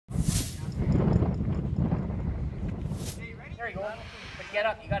get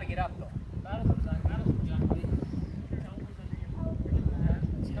up. You got to get up, though.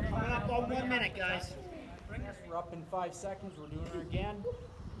 Coming up on 1 minute, guys. We're up in 5 seconds. We're doing it again.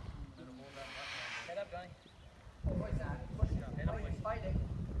 Head up, Johnny. What's that? Push it up. Head up, please. Fight it.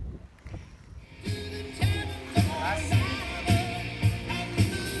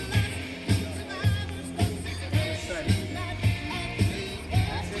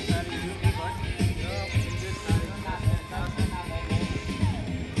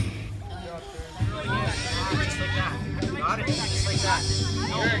 Got it. Just like that.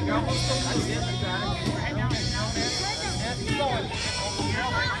 There you go. That's it. Right now. Keep going.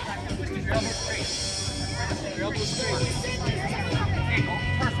 Your elbow straight. Your elbow straight. There you go.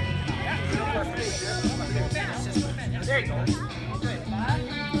 Perfect. Yeah. Perfect. There you go. Good.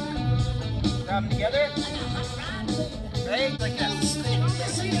 Grab them together. Right? Like that.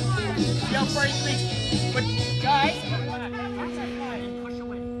 See how far you reach. But guys, push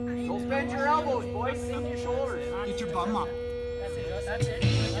away. Don't bend your elbows, boys. Sink your shoulders. Get your bum up. That's it. That's it.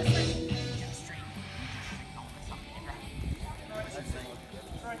 That's it. Just straight. No, it's not in that. That's it.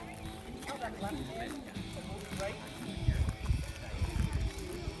 Right. Tell that left hand. Right.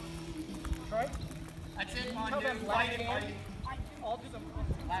 Right. That's it. Tell them left hand. I'll do the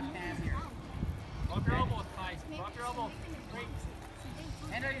left hand here. Drop your elbow, guys. Drop your elbow. Great.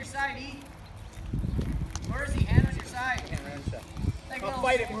 Hand on your side, E. Where's he? Hand on your side. I'll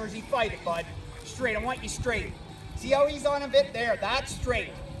fight it, Mersey. Fight it, bud. Straight. I want you straight. See how he's on a bit there? That's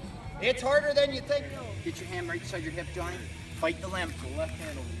straight. It's harder than you think. Get your hand right beside your hip, Johnny. Fight the limp. The left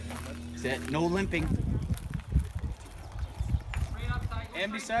hand over your limp. That's it. No limping.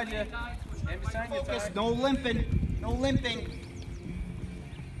 And beside you. And beside you. Focus. No limping. No limping.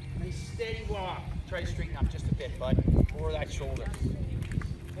 Nice steady walk. Try to straighten up just a bit, bud. Lower that shoulder.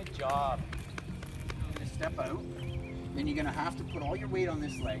 Good job. You're going to step out. Then you're going to have to put all your weight on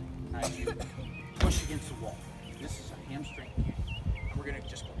this leg as you push against the wall. This is a hamstring. We're going to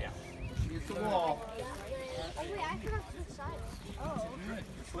just go down. Push against the wall. Oh, wait, I forgot to switch sides. Oh.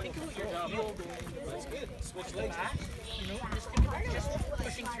 That's good. Switch legs. Just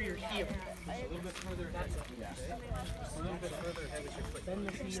pushing through your heel. A little bit further ahead. Yeah. Just a little bit further ahead with your foot. Bend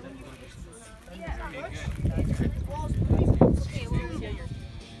the knee. Okay, well,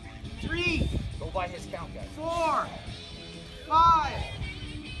 3. Go by his count, guys. 4, 5,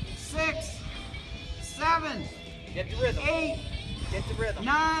 6, 7. Get the rhythm. 8. Get the rhythm.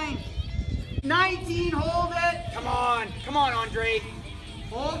 9. 19. Hold it. Come on. Come on, Andre.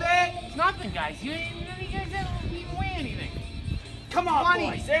 Hold it. It's nothing, guys. You guys don't even weigh anything. Come on, 20.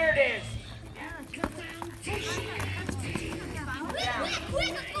 boys. There it is.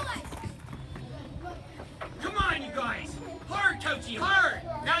 Come on, you guys. Hard, Coachy, hard.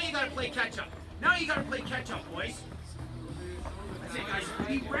 Now you got to play catch up. Now you got to play catch up, boys. That's it, guys.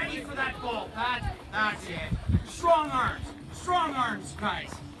 Be ready for that ball, Pat. That's it. Strong arms,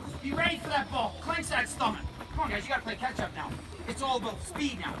 guys. Be ready for that ball. Clench that stomach. Come on, guys. You got to play catch up now. It's all about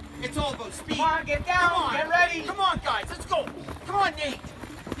speed now. It's all about speed. Come on, get down. Come on. Get ready. Come on, guys. Let's go. Come on, Nate.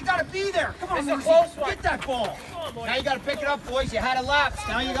 You got to be there. Come on, Lucy. Get that ball. Now you got to pick it up, boys. You had a lapse.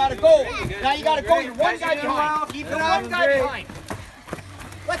 Now you got to go. Now you got to go. You're one guy behind. Keep it up. One guy behind.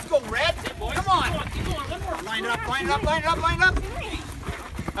 Let's go, Red. Come on. Line it up, line it up, line it up, line it up.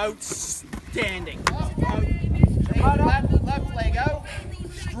 Outstanding. Left leg out.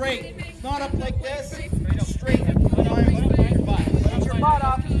 Straight. It's not up like this. Straight. Put your butt. Put your butt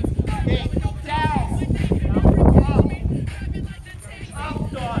up. Okay. Down.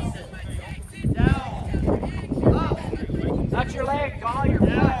 Up, Dawson. Down. Up. Not your leg, Paul. Your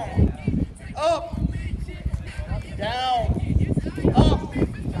down. Up. Down. Up.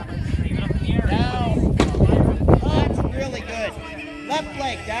 Down. That's really good. Left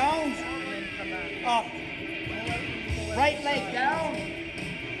leg down. Up. Right leg down.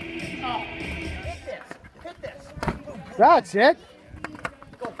 Up. Hit this. Hit this. That's it.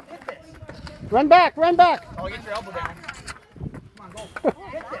 Go. Hit this. Run back, run back. Oh, get your elbow down. Come on, go.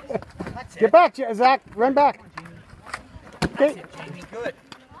 Hit this. That's it. Get back, Zach. Run back. That's Okay. it, Jamie. Good.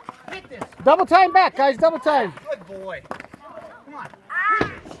 Hit this. Double time back, guys. Double time. Good boy. Come on.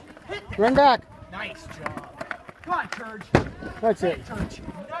 Hit this. Run back. Nice job. Come on, Turge. That's it. Turge.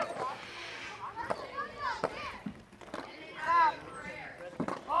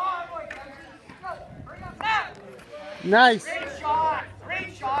 Nice. Great shot.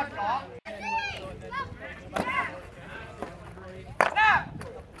 Great shot, Doc. Snap.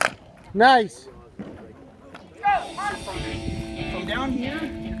 Nice. Go. From down here,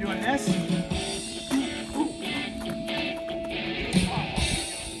 you're doing this.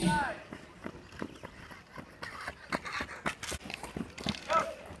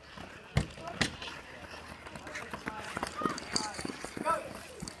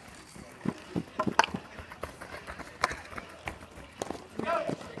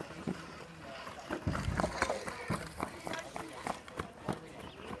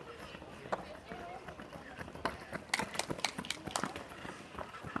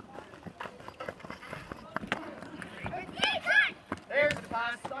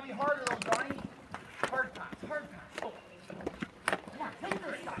 pass. It's gotta be harder though, Johnny. Hard pass, hard pass. Oh. Come on, take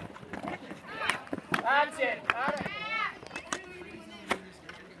this guy. That's it. Got it.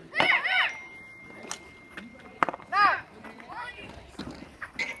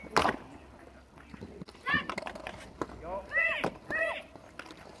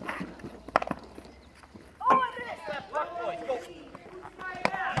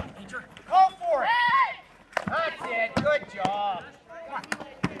 Go for it. That's it. Good job. Come on.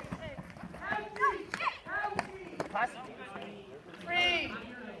 Pass it. 3,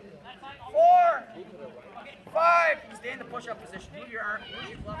 4, 5. Stay in the push-up position. Move your arm. Move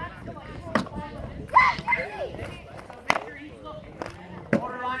your glove around.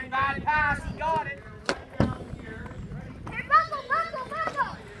 Borderline bad pass. He got it.